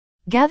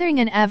Gathering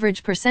an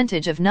average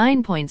percentage of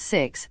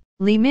 9.6,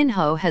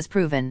 Leeminho has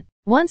proven,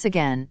 once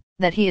again,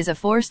 that he is a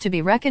force to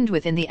be reckoned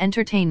with in the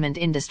entertainment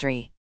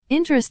industry.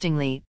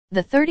 Interestingly,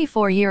 the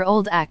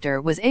 34-year-old actor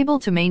was able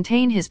to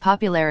maintain his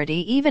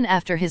popularity even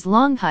after his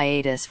long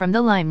hiatus from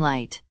the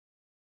limelight.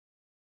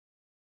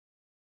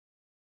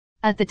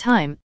 At the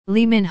time,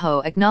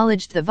 Leeminho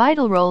acknowledged the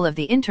vital role of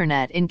the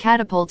internet in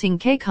catapulting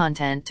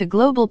K-content to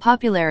global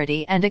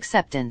popularity and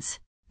acceptance.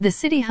 The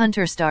City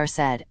Hunter star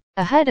said,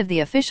 ahead of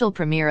the official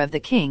premiere of The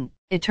King,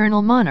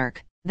 Eternal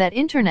Monarch, that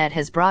internet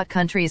has brought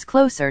countries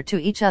closer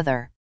to each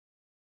other.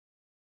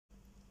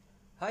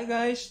 Hi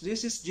guys,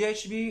 this is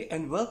JHB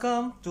and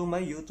welcome to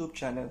my YouTube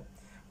channel.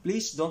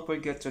 Please don't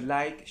forget to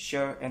like,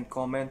 share, and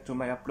comment to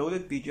my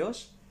uploaded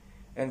videos.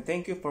 And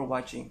thank you for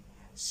watching.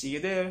 See you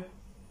there!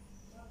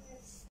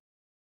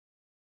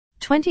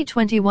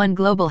 2021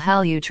 Global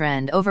Hallyu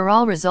Trend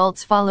overall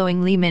results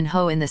following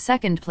Leeminho in the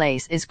second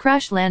place is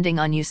crash landing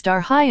on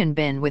U-star Hyun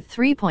Bin with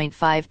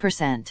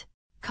 3.5%.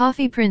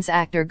 Coffee Prince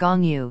actor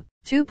Gong Yoo,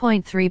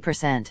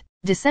 2.3%.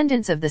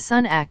 Descendants of the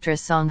Sun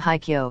actress Song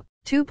Hye-kyo,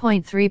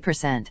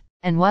 2.3%.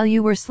 And While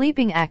You Were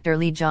Sleeping actor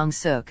Lee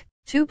Jong-suk,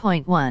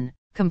 2.1%,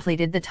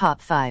 completed the top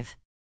 5.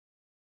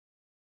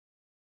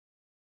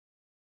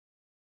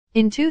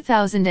 In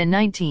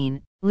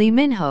 2019,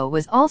 Leeminho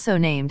was also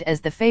named as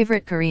the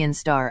favorite Korean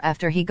star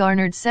after he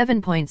garnered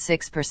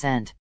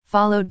 7.6%,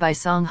 followed by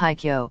Song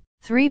Hye-kyo,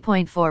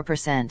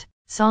 3.4%,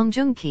 Song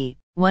Joong-ki,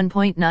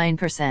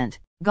 1.9%,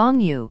 Gong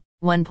Yoo,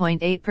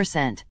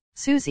 1.8%,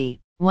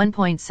 Suzy,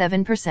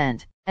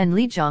 1.7%, and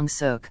Lee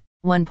Jong-suk,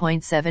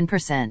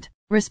 1.7%,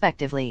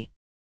 respectively.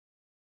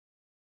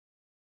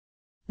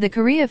 The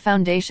Korea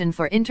Foundation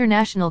for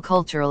International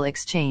Cultural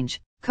Exchange,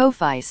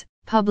 KOFICE,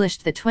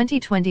 published the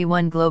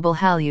 2021 Global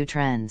Hallyu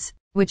Trends,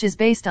 which is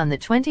based on the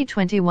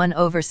 2021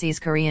 Overseas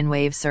Korean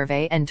Wave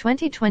Survey and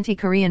 2020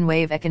 Korean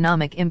Wave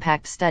Economic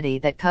Impact Study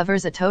that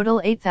covers a total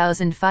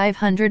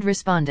 8,500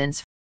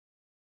 respondents